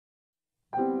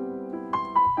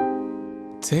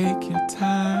Take your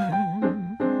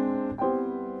time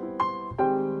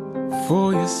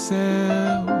for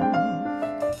yourself.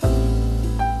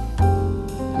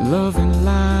 Loving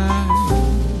life,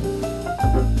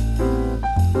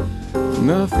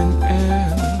 nothing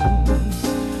else.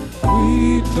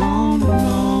 We don't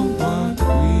know what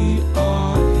we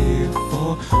are here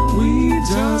for. We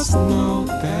just know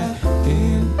that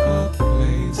in a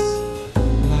place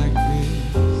like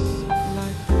this,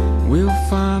 we'll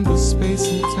find the space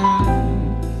and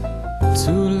time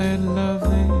to let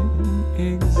loving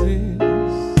exist.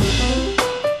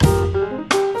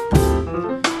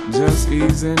 Just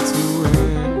ease into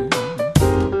it.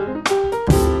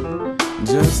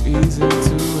 Just ease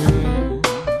into it.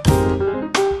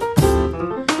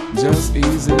 Just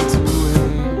ease into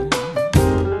it.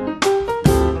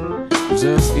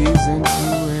 Just ease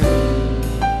into it.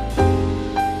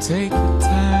 Take your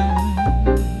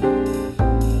time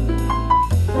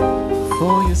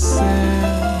for yourself.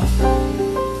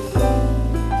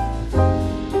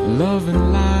 Love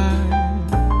and life,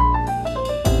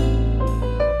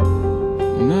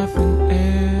 nothing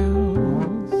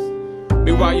else.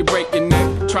 Meanwhile you break your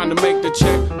neck, trying to make the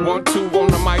check. 1, 2 on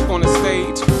the mic on the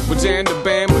stage. With Jan the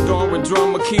band, Madonna and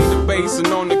drum, key the bass, and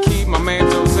on the key my man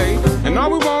Jose. And all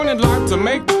we want in life to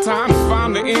make the time to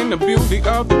find the inner beauty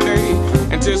of the day.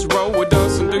 And just roll with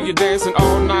us and do your dancing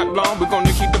all night long. We're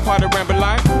gonna keep the party rampant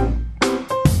like.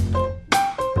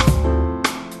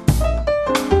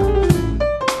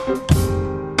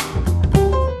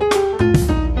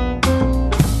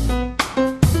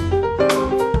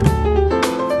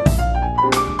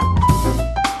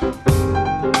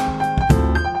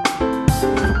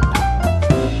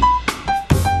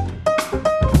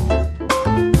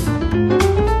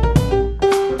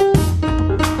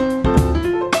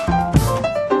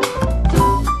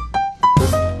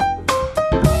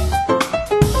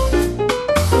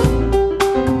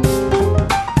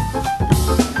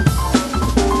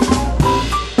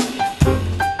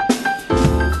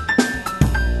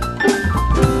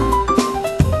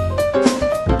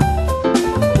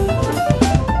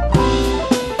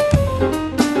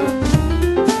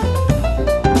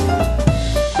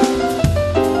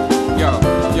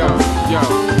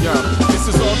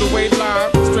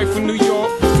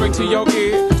 To your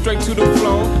ear, straight to the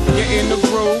floor. You're in the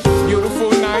groove,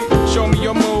 beautiful night. Show me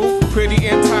your move, pretty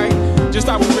and tight. Just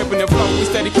how we ripping the flow, we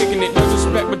steady kicking it. No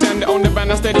disrespect, but down the on the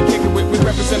band, I steady kicking it. We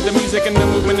represent the music and the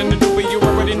movement and the doobie. You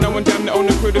already know when down the on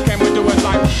the crew that came with do it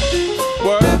like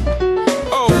what?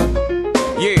 Oh,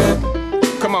 yeah,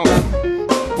 come on,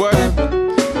 what?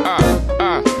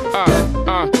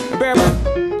 Baby,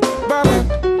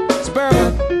 it's baby,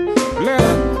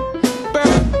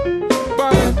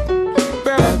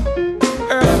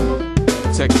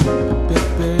 take it.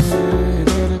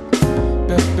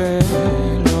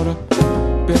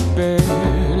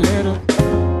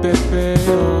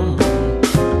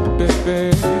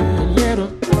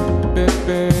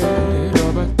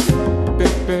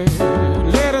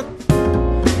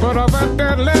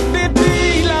 Let